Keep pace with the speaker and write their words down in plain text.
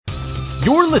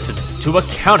You're listening to a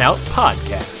Countout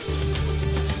Podcast.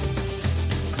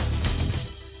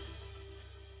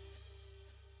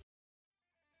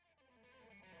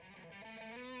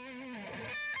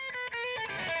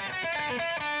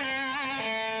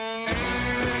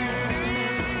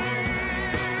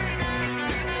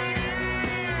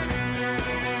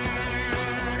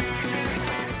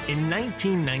 In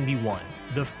 1991,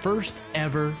 the first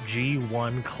ever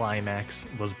G1 Climax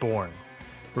was born.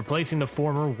 Replacing the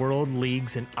former World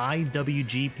Leagues and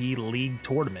IWGP League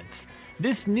tournaments,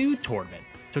 this new tournament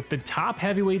took the top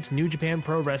heavyweights New Japan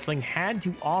Pro Wrestling had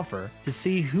to offer to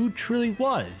see who truly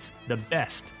was the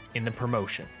best in the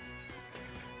promotion.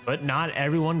 But not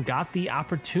everyone got the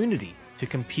opportunity to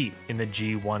compete in the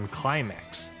G1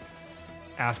 Climax.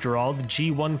 After all, the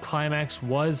G1 Climax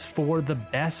was for the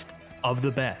best of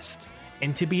the best,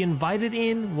 and to be invited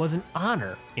in was an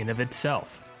honor in of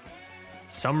itself.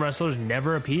 Some wrestlers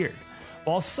never appeared,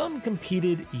 while some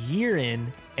competed year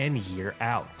in and year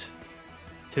out.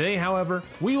 Today, however,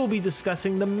 we will be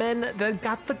discussing the men that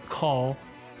got the call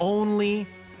only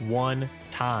one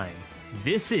time.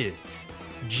 This is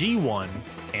G1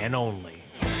 and Only.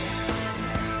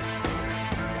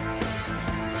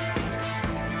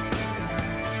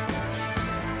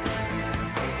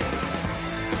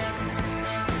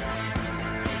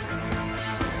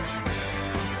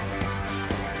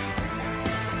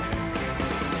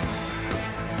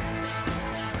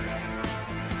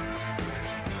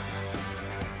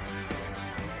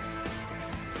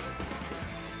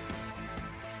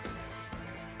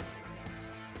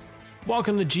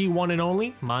 Welcome to G1 and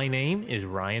Only. My name is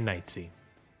Ryan Knightsey.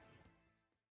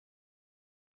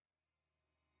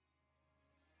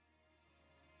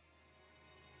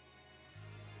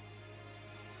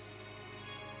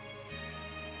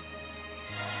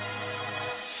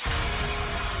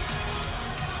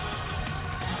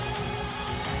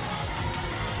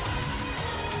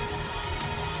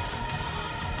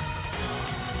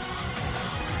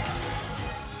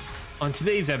 On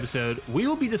today's episode, we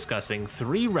will be discussing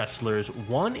three wrestlers'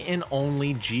 one and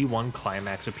only G1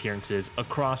 Climax appearances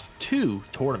across two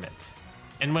tournaments.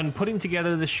 And when putting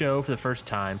together the show for the first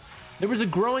time, there was a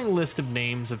growing list of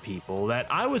names of people that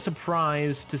I was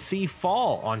surprised to see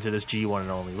fall onto this G1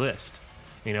 and Only list.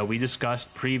 You know, we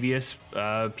discussed previous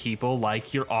people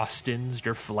like your Austins,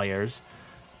 your Flairs,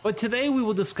 but today we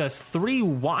will discuss three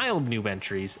wild new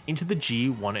entries into the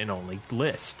G1 and Only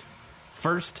list.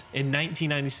 First, in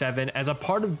 1997, as a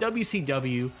part of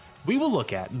WCW, we will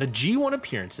look at the G1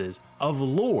 appearances of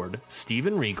Lord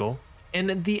Steven Regal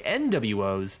and the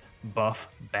NWO's Buff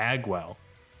Bagwell.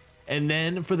 And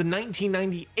then for the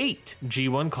 1998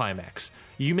 G1 Climax,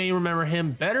 you may remember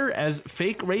him better as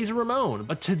Fake Razor Ramon,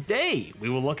 but today we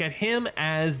will look at him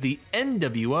as the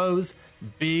NWO's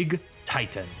Big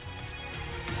Titan.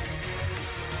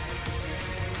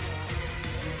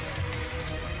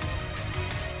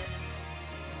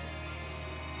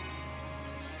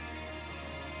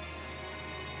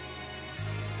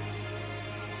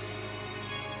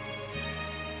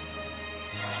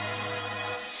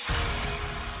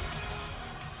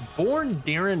 Born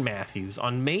Darren Matthews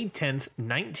on May 10th,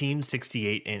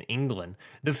 1968 in England,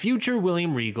 the future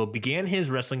William Regal began his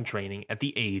wrestling training at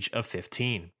the age of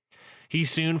 15. He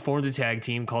soon formed a tag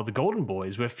team called the Golden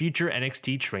Boys with future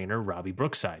NXT trainer Robbie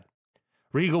Brookside.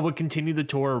 Regal would continue the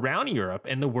tour around Europe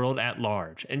and the world at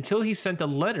large until he sent a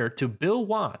letter to Bill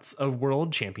Watts of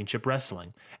World Championship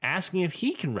Wrestling, asking if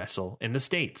he can wrestle in the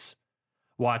States.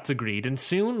 Watts agreed, and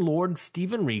soon Lord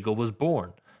Steven Regal was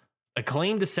born.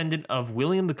 Acclaimed descendant of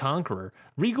William the Conqueror,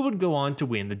 Regal would go on to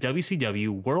win the WCW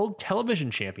World Television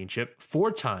Championship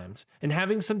 4 times and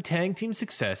having some tag team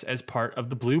success as part of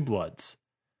the Blue Bloods.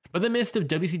 But in the midst of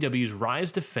WCW's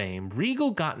rise to fame,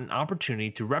 Regal got an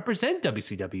opportunity to represent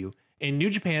WCW in New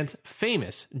Japan's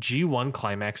famous G1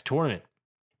 Climax tournament.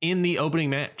 In the opening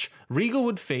match, Regal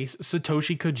would face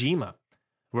Satoshi Kojima.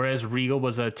 Whereas Regal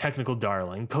was a technical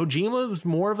darling, Kojima was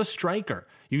more of a striker,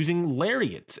 using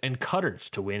lariats and cutters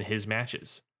to win his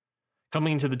matches.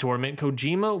 Coming into the tournament,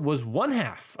 Kojima was one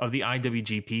half of the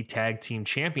IWGP Tag Team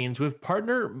Champions with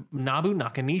partner Nobu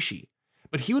Nakanishi,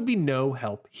 but he would be no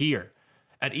help here.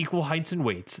 At equal heights and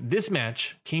weights, this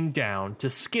match came down to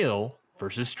skill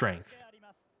versus strength.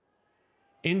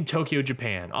 In Tokyo,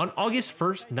 Japan, on August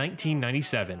 1st,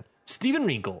 1997, Steven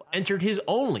Regal entered his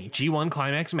only G1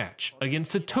 Climax match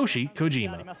against Satoshi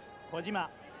Kojima.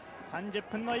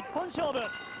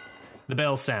 The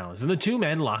bell sounds and the two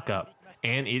men lock up,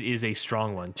 and it is a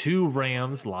strong one, two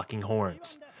Rams locking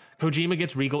horns. Kojima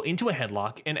gets Regal into a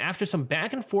headlock, and after some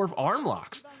back and forth arm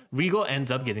locks, Regal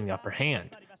ends up getting the upper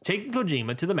hand, taking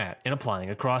Kojima to the mat and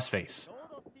applying a crossface.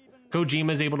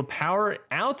 Kojima is able to power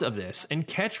out of this and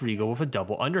catch Regal with a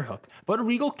double underhook, but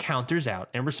Regal counters out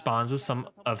and responds with some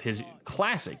of his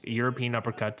classic European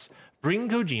uppercuts, bringing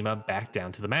Kojima back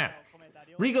down to the mat.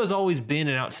 Regal has always been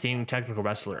an outstanding technical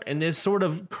wrestler, and this sort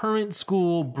of current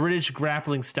school British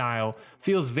grappling style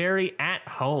feels very at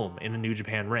home in the New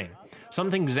Japan ring,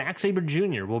 something Zack Sabre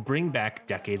Jr. will bring back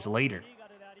decades later.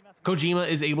 Kojima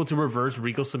is able to reverse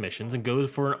Regal submissions and goes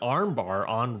for an armbar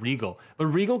on Regal, but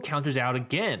Regal counters out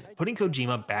again, putting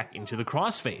Kojima back into the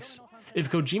crossface. If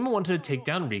Kojima wanted to take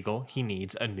down Regal, he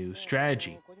needs a new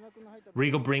strategy.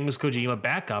 Regal brings Kojima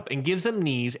back up and gives him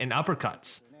knees and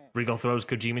uppercuts. Regal throws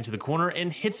Kojima into the corner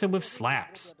and hits him with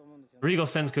slaps. Regal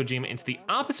sends Kojima into the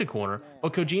opposite corner,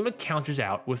 but Kojima counters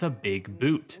out with a big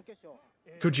boot.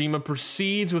 Kojima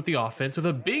proceeds with the offense with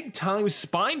a big-time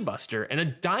spine buster and a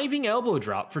diving elbow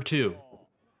drop for 2.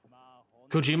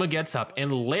 Kojima gets up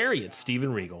and lariats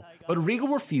Steven Regal, but Regal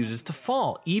refuses to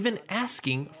fall, even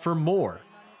asking for more.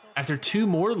 After 2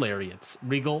 more lariats,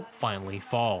 Regal finally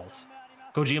falls.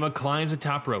 Kojima climbs the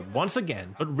top rope once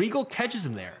again, but Regal catches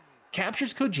him there,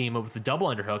 captures Kojima with the double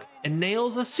underhook, and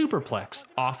nails a superplex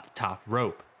off the top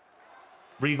rope.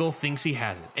 Regal thinks he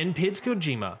has it and pins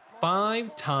Kojima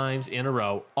 5 times in a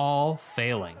row, all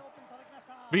failing.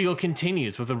 Regal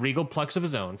continues with a Regal plex of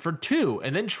his own for 2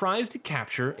 and then tries to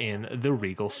capture in the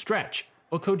Regal stretch,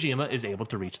 but Kojima is able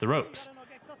to reach the ropes.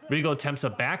 Regal attempts a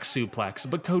back suplex,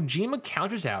 but Kojima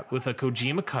counters out with a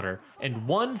Kojima cutter, and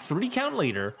 1 3-count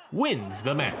later wins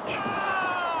the match.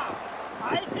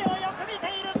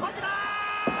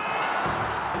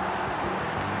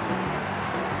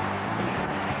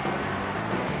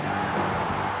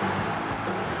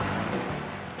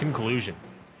 Conclusion.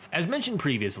 As mentioned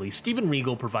previously, Steven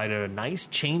Regal provided a nice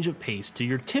change of pace to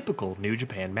your typical New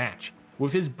Japan match,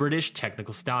 with his British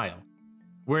technical style.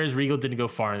 Whereas Regal didn't go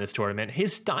far in this tournament,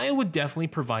 his style would definitely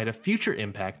provide a future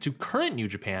impact to current New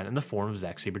Japan in the form of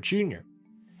Zack Sabre Jr.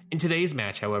 In today's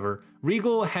match, however,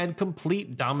 Regal had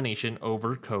complete domination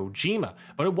over Kojima,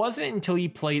 but it wasn't until he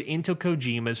played into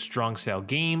Kojima's strong style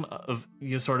game of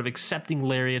sort of accepting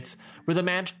lariats where the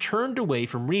match turned away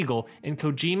from Regal and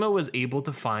Kojima was able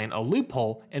to find a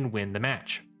loophole and win the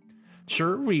match.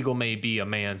 Sure, Regal may be a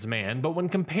man's man, but when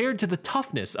compared to the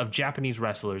toughness of Japanese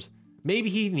wrestlers, maybe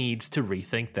he needs to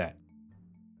rethink that.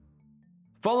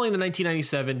 Following the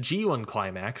 1997 G1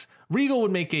 Climax, Regal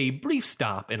would make a brief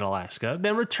stop in Alaska,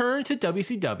 then return to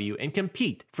WCW and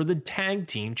compete for the Tag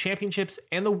Team Championships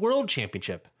and the World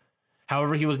Championship.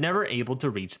 However, he was never able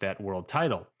to reach that world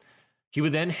title. He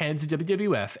would then head to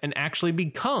WWF and actually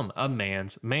become a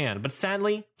man's man, but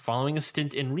sadly, following a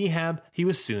stint in rehab, he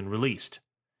was soon released.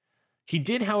 He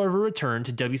did, however, return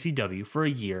to WCW for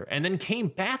a year and then came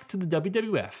back to the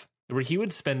WWF, where he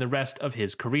would spend the rest of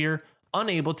his career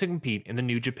unable to compete in the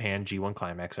New Japan G1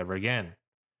 Climax ever again.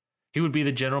 He would be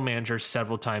the general manager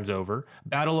several times over,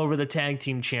 battle over the Tag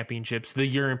Team Championships, the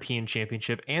European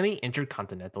Championship, and the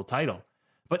Intercontinental title,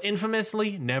 but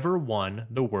infamously never won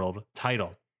the world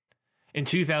title. In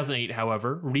 2008,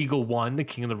 however, Regal won the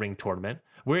King of the Ring tournament,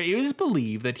 where it is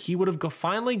believed that he would have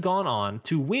finally gone on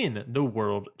to win the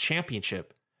World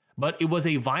Championship. But it was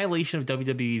a violation of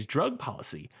WWE's drug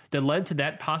policy that led to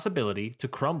that possibility to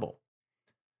crumble.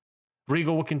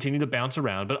 Regal would continue to bounce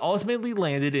around, but ultimately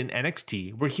landed in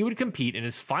NXT, where he would compete in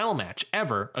his final match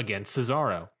ever against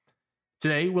Cesaro.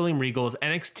 Today, William Regal is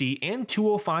NXT and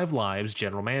 205 Live's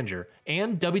general manager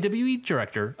and WWE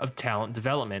Director of Talent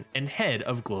Development and Head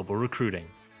of Global Recruiting.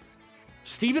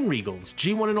 Steven Regal's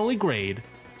G1 and only grade,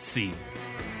 C.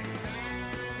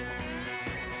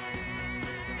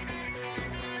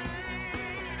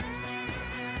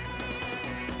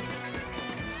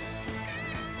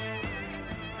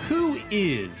 Who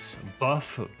is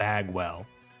Buff Bagwell?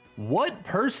 What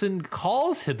person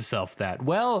calls himself that?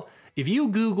 Well, if you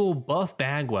Google Buff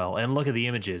Bagwell and look at the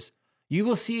images, you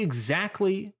will see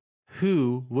exactly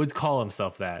who would call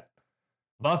himself that.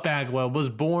 Buff Bagwell was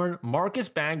born Marcus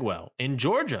Bagwell in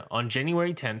Georgia on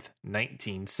January 10th,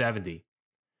 1970.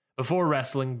 Before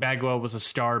wrestling, Bagwell was a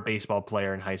star baseball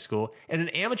player in high school and an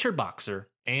amateur boxer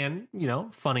and,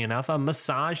 funny enough, a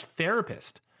massage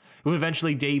therapist, who would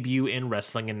eventually debut in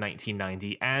wrestling in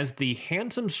 1990 as the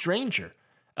Handsome Stranger,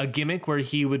 a gimmick where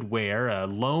he would wear a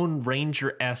Lone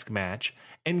Ranger-esque match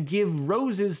and give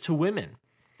roses to women.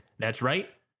 That's right,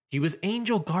 he was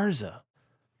Angel Garza.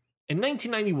 In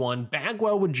 1991,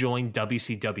 Bagwell would join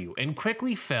WCW and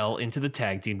quickly fell into the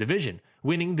tag team division,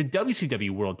 winning the WCW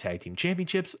World Tag Team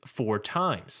Championships 4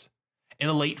 times. In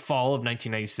the late fall of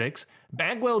 1996,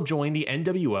 Bagwell joined the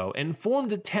NWO and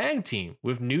formed a tag team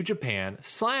with New Japan /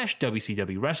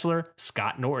 WCW wrestler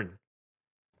Scott Norton.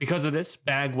 Because of this,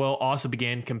 Bagwell also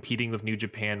began competing with New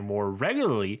Japan more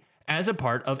regularly as a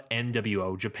part of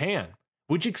NWO Japan,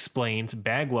 which explains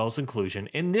Bagwell's inclusion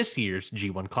in this year's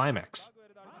G1 Climax.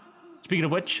 Speaking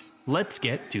of which, let's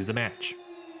get to the match.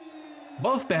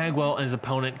 Both Bagwell and his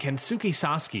opponent Kensuke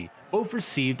Sasaki both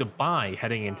received a bye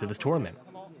heading into this tournament.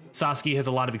 Sasaki has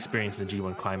a lot of experience in the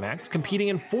G1 Climax, competing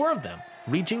in 4 of them,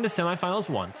 reaching the semifinals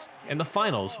once, and the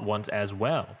finals once as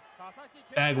well.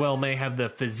 Bagwell may have the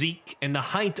physique and the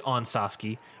height on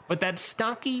Sasaki, but that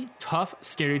stocky, tough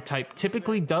stereotype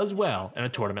typically does well in a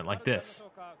tournament like this.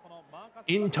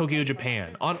 In Tokyo,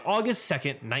 Japan, on August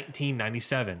 2nd,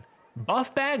 1997,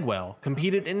 Buff Bagwell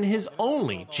competed in his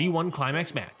only G1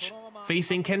 Climax match,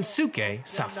 facing Kensuke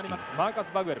Sasaki.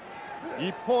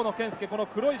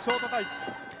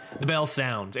 The bell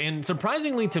sounds, and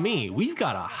surprisingly to me, we've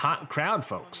got a hot crowd,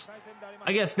 folks.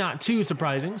 I guess not too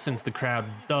surprising, since the crowd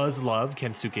does love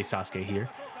Kensuke Sasaki here,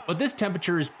 but this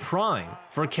temperature is prime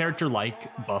for a character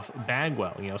like Buff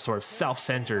Bagwell, sort of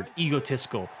self-centered,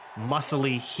 egotistical,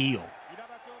 muscly heel.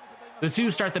 The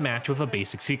two start the match with a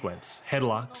basic sequence,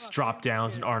 headlocks, drop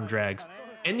downs, and arm drags,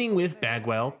 ending with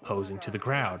Bagwell posing to the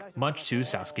crowd, much to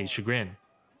Sasuke's chagrin.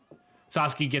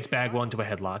 Sasaki gets Bagwell into a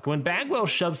headlock. When Bagwell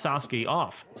shoves Sasaki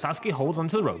off, Sasaki holds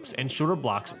onto the ropes and shoulder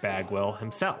blocks Bagwell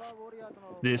himself.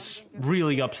 This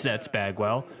really upsets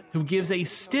Bagwell, who gives a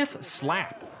stiff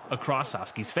slap across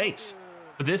Sasaki's face,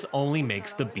 but this only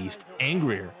makes the beast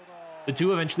angrier. The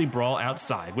two eventually brawl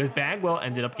outside, with Bagwell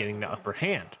ended up getting the upper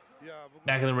hand.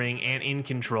 Back in the ring and in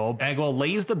control, Bagwell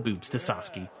lays the boots to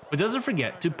Sasaki, but doesn't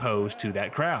forget to pose to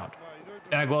that crowd.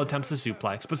 Bagwell attempts the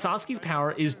suplex, but Sasaki's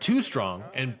power is too strong,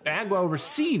 and Bagwell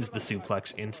receives the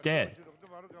suplex instead.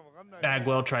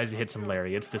 Bagwell tries to hit some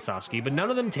lariats to Sasaki, but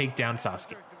none of them take down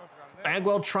Sasaki.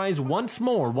 Bagwell tries once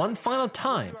more, one final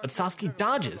time, but Sasaki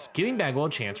dodges, giving Bagwell a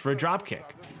chance for a dropkick.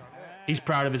 He's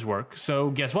proud of his work, so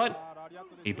guess what?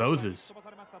 He poses.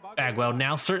 Bagwell,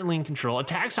 now certainly in control,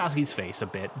 attacks Sasaki's face a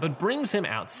bit, but brings him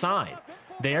outside.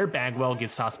 There, Bagwell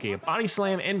gives Sasaki a body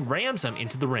slam and rams him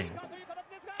into the ring.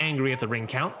 Angry at the ring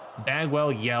count,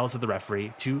 Bagwell yells at the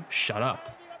referee to shut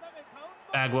up.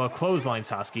 Bagwell clotheslines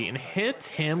Sasaki and hits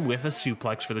him with a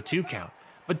suplex for the 2 count,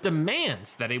 but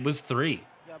demands that it was 3.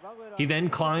 He then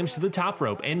climbs to the top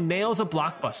rope and nails a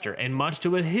blockbuster, and much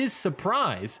to his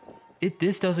surprise,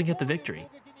 this doesn't get the victory.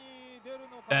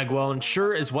 Bagwell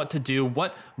unsure as what to do,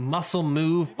 what muscle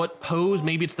move, what pose.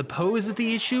 Maybe it's the pose is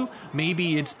the issue.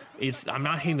 Maybe it's I'm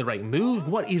not hitting the right move.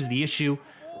 What is the issue?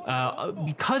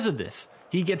 Because of this,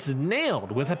 he gets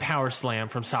nailed with a power slam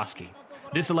from Sasaki.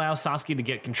 This allows Sasaki to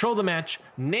get control of the match,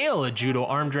 nail a judo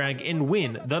arm drag, and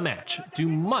win the match, to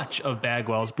much of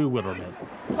Bagwell's bewilderment.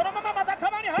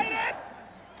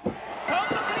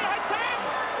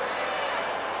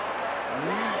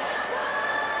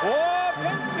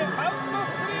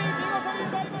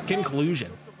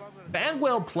 Conclusion.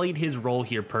 Bagwell played his role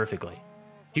here perfectly.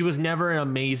 He was never an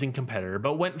amazing competitor,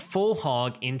 but went full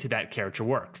hog into that character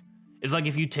work. It's like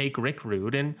if you take Rick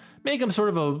Rude and make him sort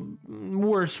of a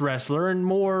worse wrestler and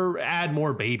add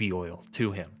more baby oil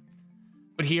to him.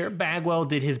 But here, Bagwell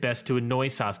did his best to annoy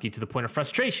Sasaki to the point of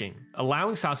frustration,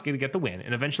 allowing Sasaki to get the win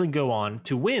and eventually go on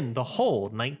to win the whole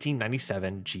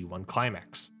 1997 G1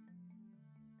 Climax.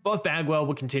 Buff Bagwell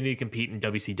would continue to compete in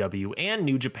WCW and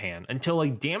New Japan until a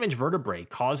damaged vertebrae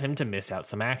caused him to miss out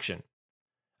some action.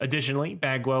 Additionally,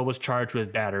 Bagwell was charged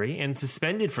with battery and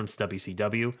suspended from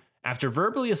WCW after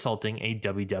verbally assaulting a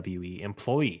WWE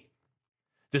employee.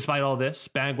 Despite all this,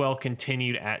 Bagwell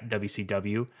continued at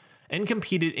WCW and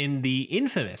competed in the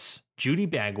infamous Judy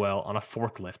Bagwell on a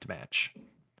forklift match.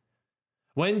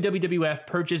 When WWF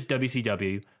purchased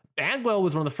WCW, Bagwell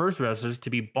was one of the first wrestlers to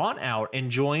be bought out and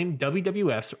join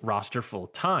WWF's roster full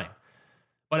time.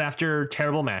 But after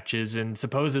terrible matches and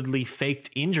supposedly faked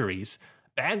injuries,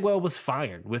 Bagwell was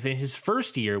fired within his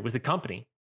first year with the company.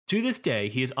 To this day,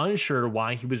 he is unsure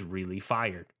why he was really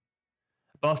fired.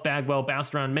 Buff Bagwell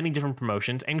bounced around many different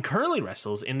promotions and currently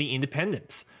wrestles in the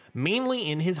independents,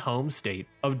 mainly in his home state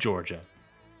of Georgia.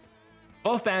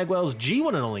 Buff Bagwell's G1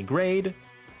 and only grade,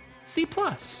 C+.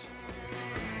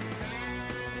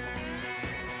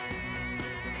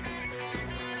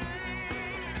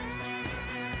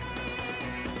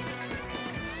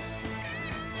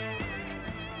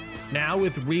 Now,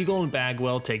 with Regal and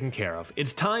Bagwell taken care of,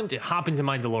 it's time to hop into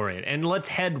my DeLorean and let's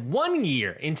head 1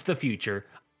 year into the future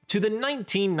to the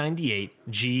 1998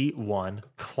 G1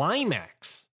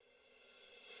 Climax.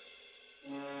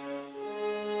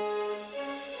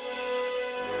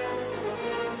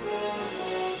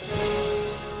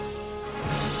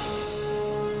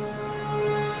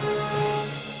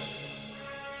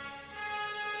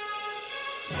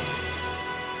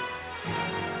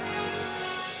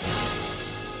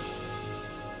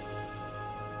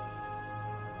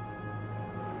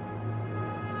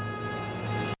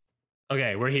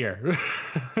 Okay, we're here.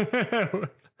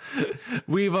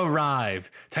 We've arrived.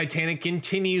 Titanic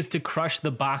continues to crush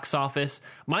the box office.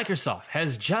 Microsoft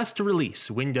has just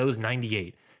released Windows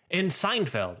 98, and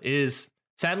Seinfeld is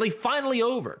sadly finally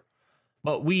over.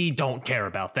 But we don't care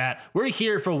about that. We're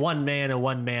here for one man and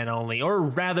one man only, or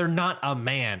rather, not a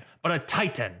man, but a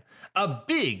titan. A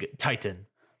big titan.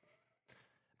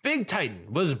 Big Titan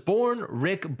was born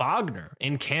Rick Bogner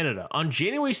in Canada on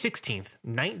January 16th,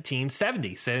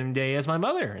 1970, same day as my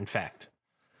mother, in fact.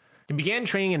 He began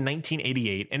training in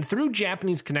 1988 and through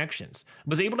Japanese connections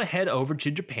was able to head over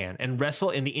to Japan and wrestle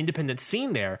in the independent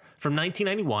scene there from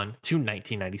 1991 to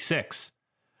 1996.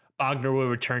 Bogner will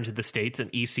return to the States in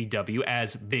ECW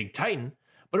as Big Titan,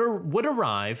 but would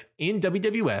arrive in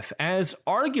WWF as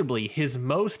arguably his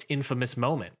most infamous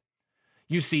moment.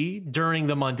 You see, during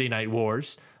the Monday Night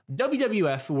Wars,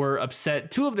 WWF were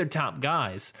upset two of their top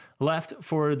guys left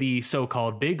for the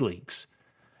so-called big leagues.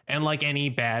 And like any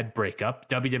bad breakup,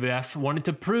 WWF wanted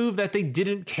to prove that they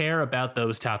didn't care about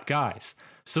those top guys.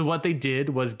 So what they did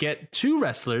was get two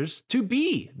wrestlers to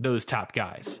be those top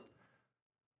guys.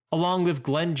 Along with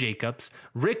Glenn Jacobs,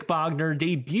 Rick Bogner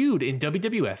debuted in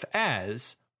WWF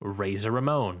as Razor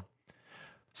Ramon.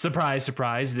 Surprise,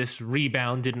 surprise, this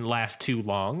rebound didn't last too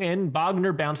long, and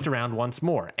Bogner bounced around once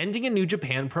more, ending in New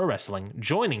Japan Pro Wrestling,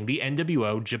 joining the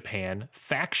NWO Japan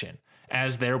faction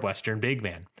as their Western big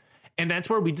man. And that's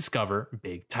where we discover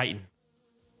Big Titan.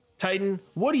 Titan,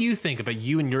 what do you think about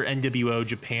you and your NWO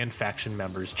Japan faction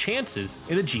members' chances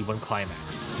in the G1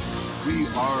 Climax? We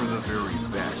are the very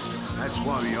best. That's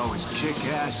why we always kick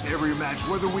ass every match,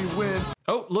 whether we win.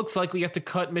 Oh, looks like we have to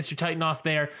cut Mr. Titan off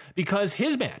there because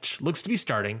his match looks to be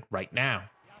starting right now.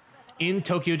 In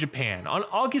Tokyo, Japan, on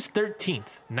August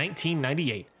 13th,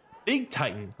 1998, Big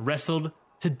Titan wrestled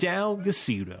Tadao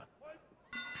Yasuda.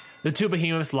 The two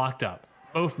behemoths locked up.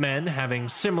 Both men having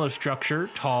similar structure,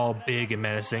 tall, big, and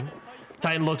menacing.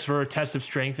 Titan looks for a test of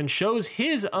strength and shows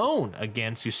his own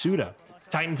against Yasuda.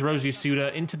 Titan throws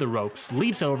Yasuda into the ropes,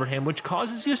 leaps over him, which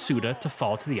causes Yasuda to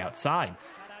fall to the outside.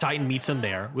 Titan meets him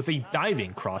there with a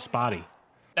diving crossbody.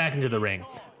 Back into the ring.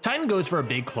 Titan goes for a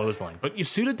big clothesline, but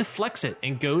Yasuda deflects it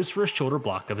and goes for a shoulder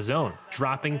block of his own,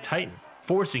 dropping Titan,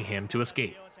 forcing him to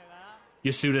escape.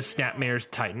 Yasuda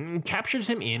snapmares Titan and captures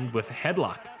him in with a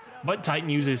headlock. But Titan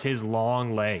uses his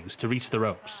long legs to reach the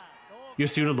ropes.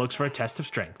 Yasuda looks for a test of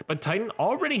strength, but Titan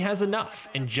already has enough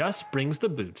and just brings the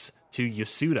boots to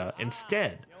Yasuda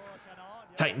instead.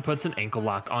 Titan puts an ankle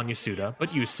lock on Yasuda, but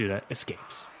Yasuda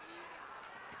escapes.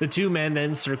 The two men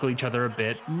then circle each other a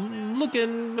bit,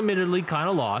 looking admittedly kind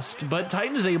of lost, but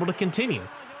Titan is able to continue,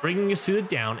 bringing Yasuda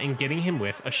down and getting him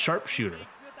with a sharpshooter.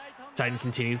 Titan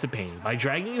continues the pain by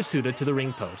dragging Yasuda to the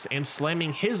ring post and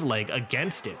slamming his leg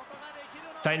against it.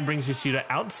 Titan brings Yasuda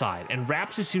outside and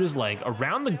wraps Yasuda's leg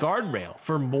around the guardrail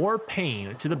for more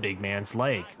pain to the big man's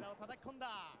leg.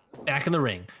 Back in the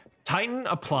ring, Titan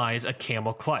applies a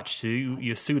camel clutch to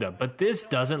Yasuda, but this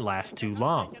doesn't last too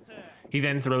long. He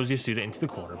then throws Yasuda into the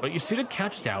corner, but Yasuda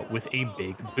counters out with a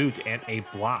big boot and a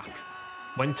block.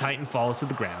 When Titan falls to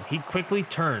the ground, he quickly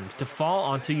turns to fall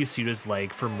onto Yasuda's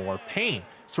leg for more pain,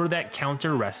 sort of that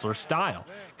counter wrestler style,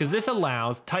 because this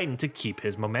allows Titan to keep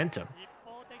his momentum.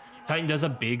 Titan does a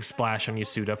big splash on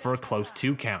Yasuda for a close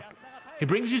 2 count. He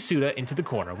brings Yasuda into the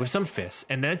corner with some fists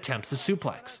and then attempts to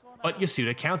suplex, but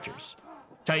Yasuda counters.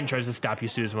 Titan tries to stop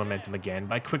Yasuda's momentum again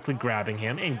by quickly grabbing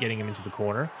him and getting him into the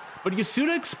corner, but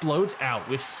Yasuda explodes out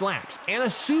with slaps and a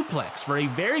suplex for a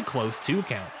very close 2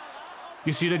 count.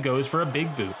 Yasuda goes for a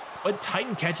big boot, but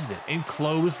Titan catches it and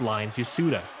clotheslines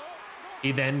Yasuda.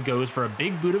 He then goes for a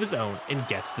big boot of his own and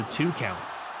gets the 2 count.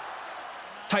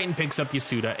 Titan picks up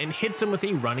Yasuda and hits him with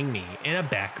a running knee and a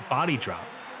back body drop.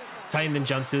 Titan then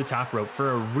jumps to the top rope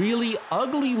for a really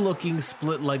ugly looking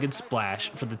split-legged splash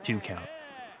for the 2 count.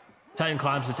 Titan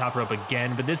climbs the top rope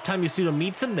again, but this time Yasuda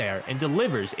meets him there and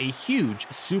delivers a huge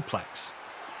suplex.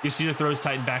 Yasuda throws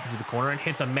Titan back into the corner and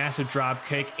hits a massive drop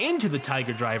kick into the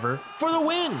Tiger Driver for the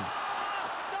win.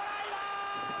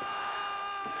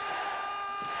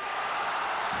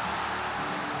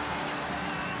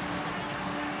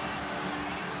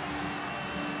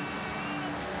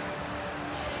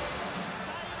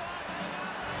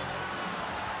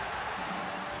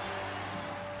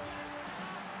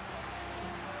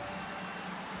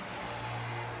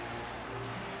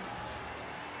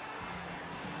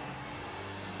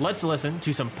 Let's listen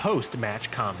to some post-match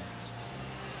comments.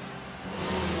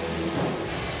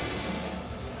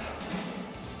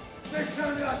 Next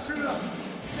time,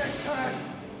 Yasuda, next time,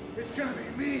 it's gonna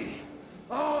be me.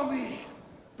 All me.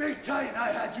 Big Titan, I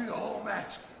had you the whole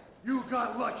match. You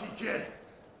got lucky, kid.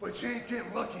 But you ain't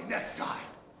getting lucky next time.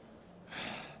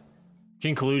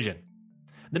 Conclusion.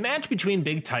 The match between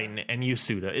Big Titan and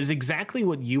Yasuda is exactly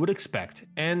what you would expect,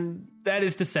 and that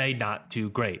is to say, not too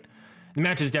great. The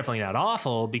match is definitely not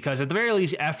awful, because at the very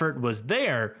least effort was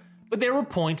there, but there were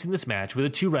points in this match where the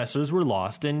two wrestlers were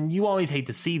lost, and you always hate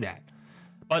to see that.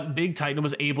 But Big Titan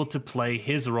was able to play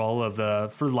his role of the,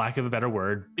 for lack of a better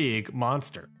word, big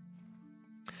monster.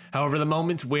 However, the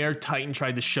moments where Titan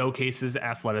tried to showcase his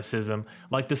athleticism,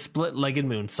 like the split-legged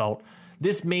moonsault,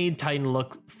 this made Titan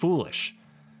look foolish.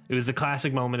 It was the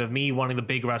classic moment of me wanting the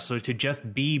big wrestler to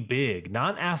just be big,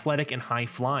 not athletic and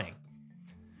high-flying.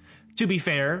 To be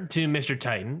fair to Mr.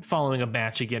 Titan, following a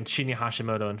match against Shinya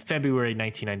Hashimoto in February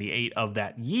 1998 of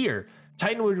that year,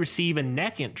 Titan would receive a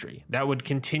neck injury that would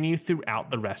continue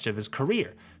throughout the rest of his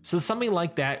career. So something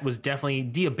like that was definitely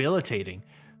debilitating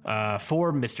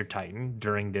for Mr. Titan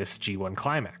during this G1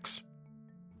 climax.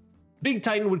 Big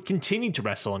Titan would continue to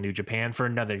wrestle in New Japan for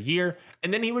another year,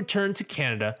 and then he returned to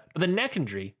Canada, but the neck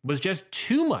injury was just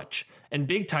too much, and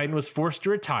Big Titan was forced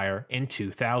to retire in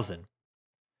 2000.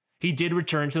 He did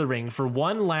return to the ring for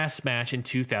one last match in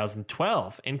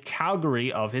 2012 in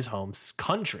Calgary of his home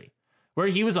country, where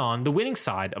he was on the winning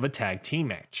side of a tag team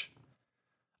match.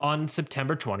 On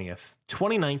September 20th,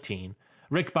 2019,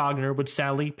 Rick Bogner would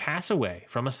sadly pass away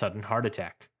from a sudden heart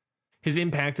attack. His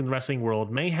impact in the wrestling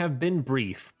world may have been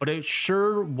brief, but it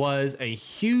sure was a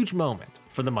huge moment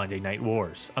for the Monday Night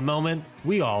Wars, a moment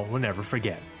we all will never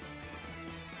forget.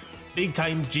 Big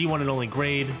Titan's G1 and only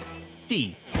grade,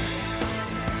 D.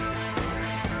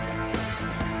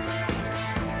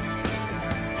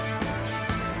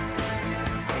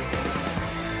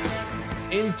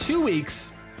 In 2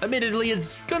 weeks, admittedly,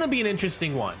 it's gonna be an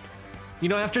interesting one. You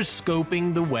know, after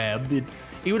scoping the web,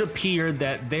 it would appear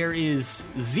that there is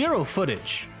zero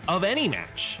footage of any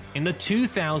match in the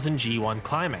 2000 G1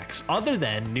 Climax, other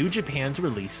than New Japan's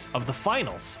release of the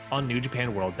finals on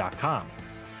NewJapanWorld.com.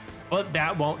 But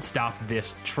that won't stop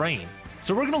this train.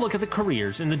 So we're going to look at the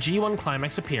careers in the G1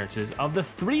 Climax appearances of the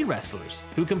 3 wrestlers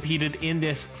who competed in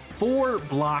this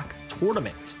 4-block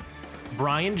tournament: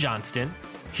 Brian Johnston,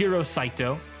 Hiro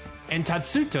Saito, and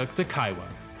Tatsuta Takaiwa.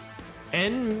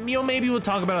 And, you know, maybe we'll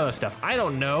talk about other stuff. I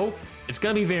don't know. It's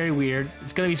going to be very weird.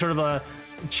 It's going to be sort of a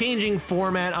changing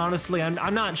format, honestly.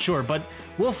 I'm not sure, but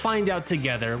we'll find out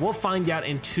together. We'll find out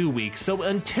in 2 weeks. So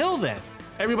until then,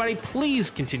 everybody, please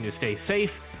continue to stay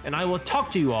safe, and I will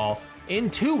talk to you all in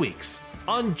 2 weeks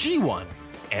on G1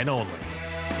 and only.